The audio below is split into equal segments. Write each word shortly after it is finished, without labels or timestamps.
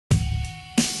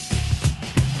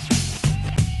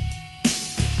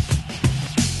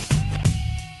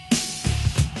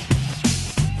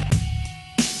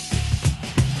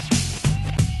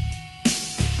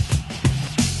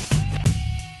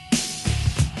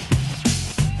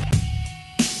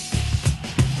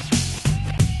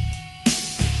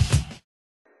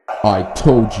I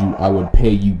told you I would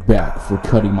pay you back for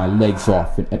cutting my legs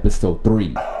off in episode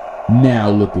 3.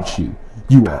 Now look at you.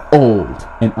 You are old,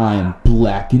 and I am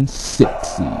black and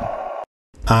sexy.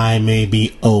 I may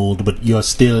be old, but you're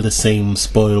still the same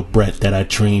spoiled brat that I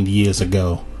trained years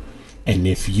ago. And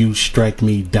if you strike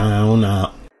me down,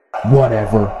 I'll...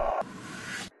 Whatever.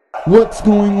 What's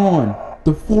going on?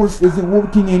 The force isn't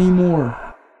working anymore.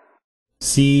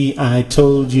 See, I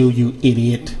told you, you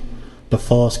idiot. The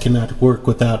force cannot work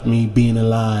without me being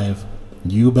alive.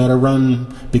 You better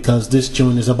run, because this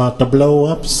joint is about to blow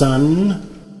up,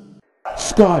 son.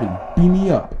 Scotty, beam me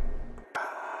up.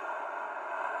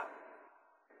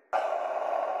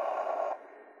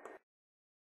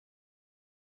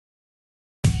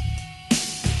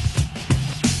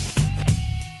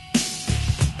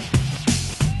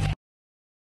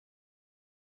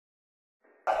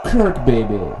 Kirk,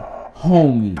 baby,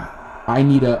 homie, I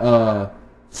need a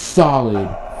solid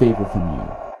favor from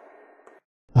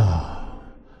you.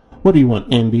 What do you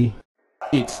want, Andy?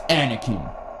 It's Anakin,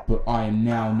 but I am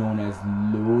now known as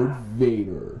Lord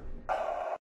Vader.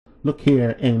 Look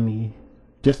here, Andy.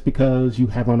 Just because you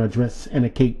have on a dress and a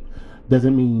cape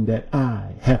doesn't mean that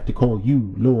I have to call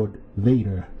you Lord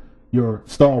Vader. Your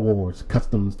Star Wars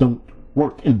customs don't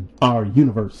work in our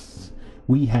universe.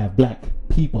 We have black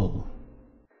people.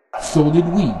 So did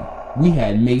we. We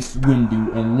had Mace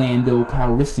Windu and Lando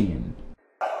Calrissian.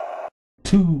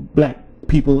 2 black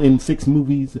people in 6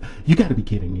 movies? You gotta be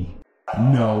kidding me.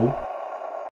 No.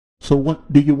 So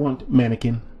what do you want,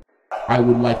 mannequin? I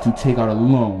would like to take out a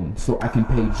loan so I can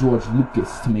pay George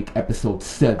Lucas to make episode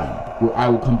 7, where I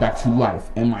will come back to life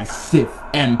and my Sith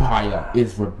Empire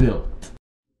is rebuilt.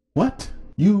 What?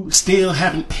 You still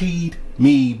haven't paid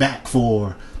me back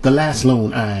for the last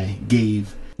loan I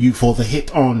gave you for the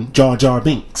hit on Jar Jar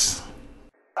Binks.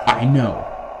 I know,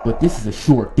 but this is a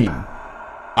sure thing.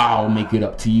 I'll make it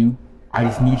up to you. I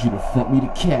just need you to front me the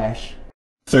cash.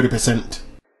 30%.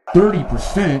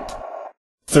 30%?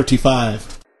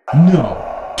 35.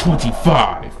 No,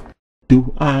 25.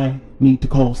 Do I need to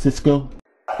call Cisco?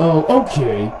 Oh,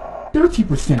 okay.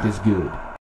 30% is good.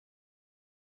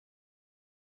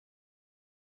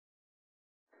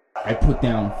 I put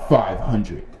down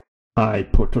 500. I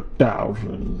put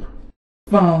 1,000.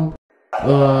 Found.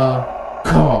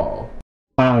 Call.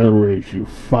 I'll raise you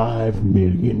 5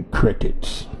 million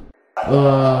credits.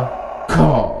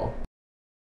 Call.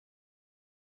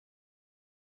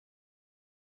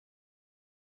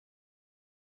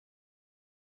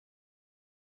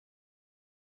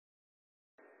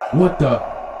 What the?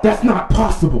 That's not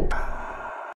possible!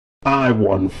 I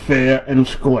won fair and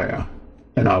square,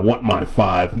 and I want my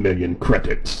 5 million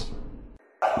credits.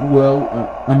 Well,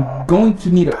 I'm going to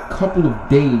need a couple of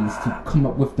days to come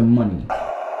up with the money.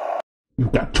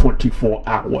 You've got 24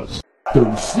 hours.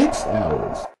 36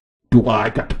 hours? Do I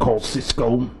got to call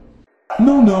Cisco?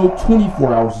 No,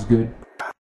 24 hours is good.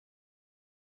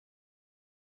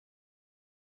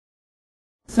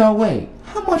 So wait,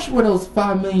 how much were those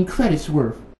 5 million credits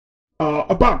worth?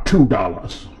 About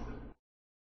 $2.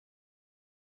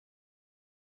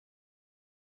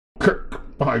 Kirk,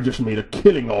 I just made a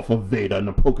killing off of Vader in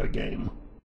a poker game.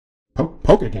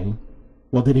 Poker game?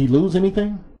 Well, did he lose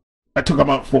anything? I took him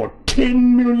out for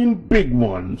 10 million big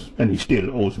ones, and he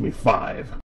still owes me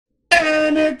 5.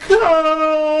 Anakin!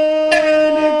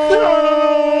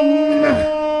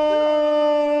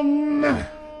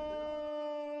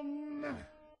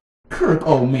 Kirk,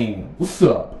 oh man, what's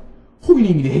up? Who you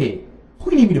need me to hit?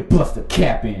 Who you need me to bust a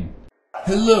cap in?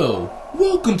 Hello,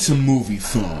 welcome to Movie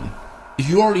Phone. If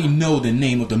you already know the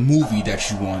name of the movie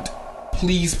that you want,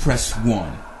 please press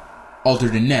 1. Other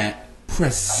than that,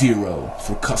 press 0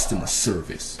 for customer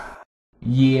service.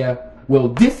 Yeah, well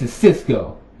this is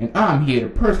Cisco, and I'm here to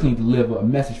personally deliver a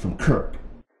message from Kirk.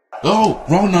 Oh,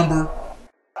 wrong number.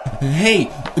 Hey,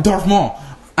 Darth Maul,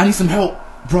 I need some help,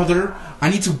 brother.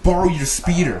 I need to borrow your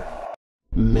speeder.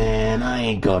 Man, I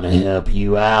ain't gonna help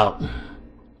you out.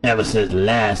 Ever since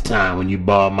last time when you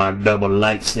borrowed my double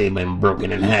lightsaber and broke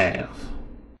it in half.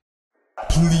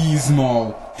 Please,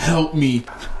 Maul, help me.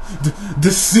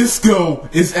 The Cisco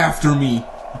is after me.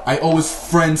 I owe his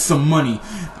friend some money.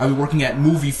 I've been working at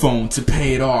Movie Phone to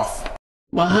pay it off.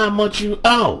 Well, how much you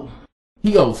owe?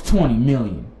 He owes 20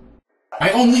 million. I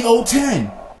only owe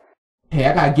 10. Hey,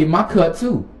 I gotta get my cut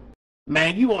too.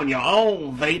 Man, you on your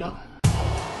own, Vader.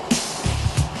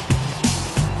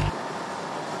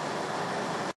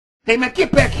 Hey man,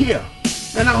 get back here!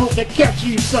 And I hope they catch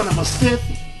you, son of a Sith!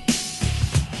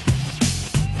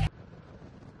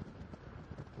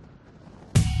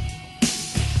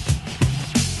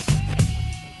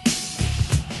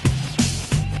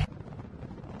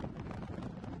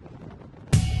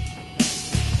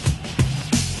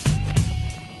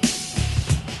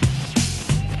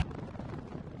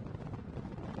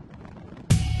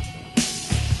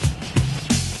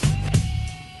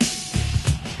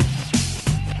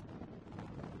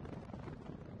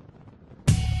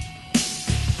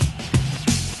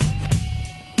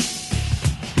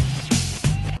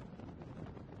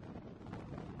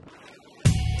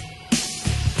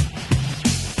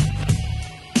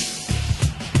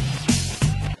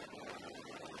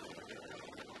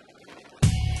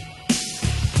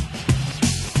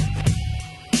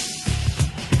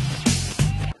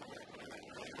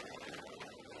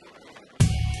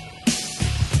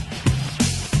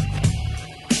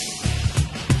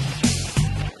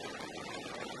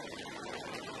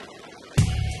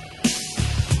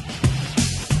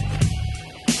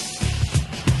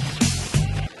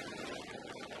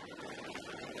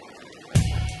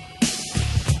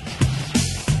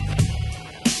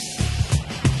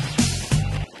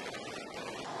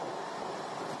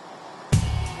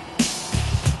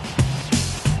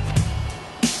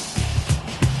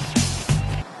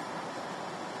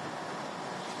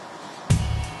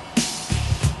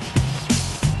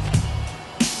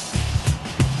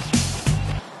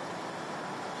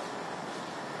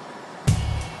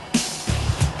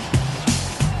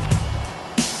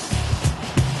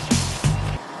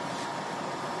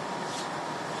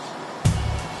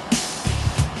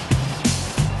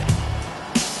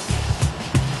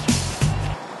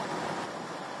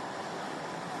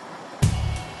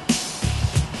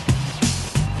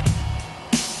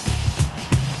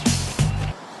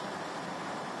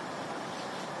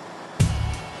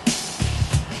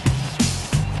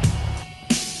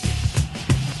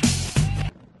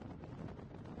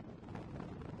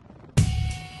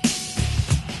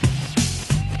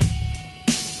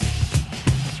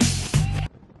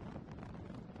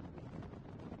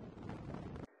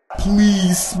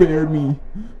 Please spare me.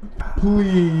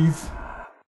 Please.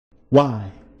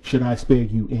 Why should I spare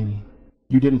you, Annie?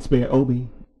 You didn't spare Obi.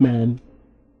 Man,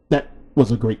 that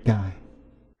was a great guy.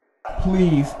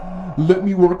 Please, let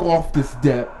me work off this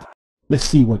debt. Let's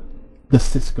see what the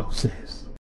Cisco says.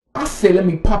 I say let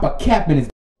me pop a cap in his...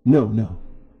 No.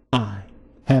 I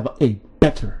have a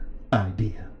better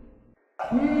idea.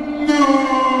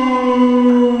 No!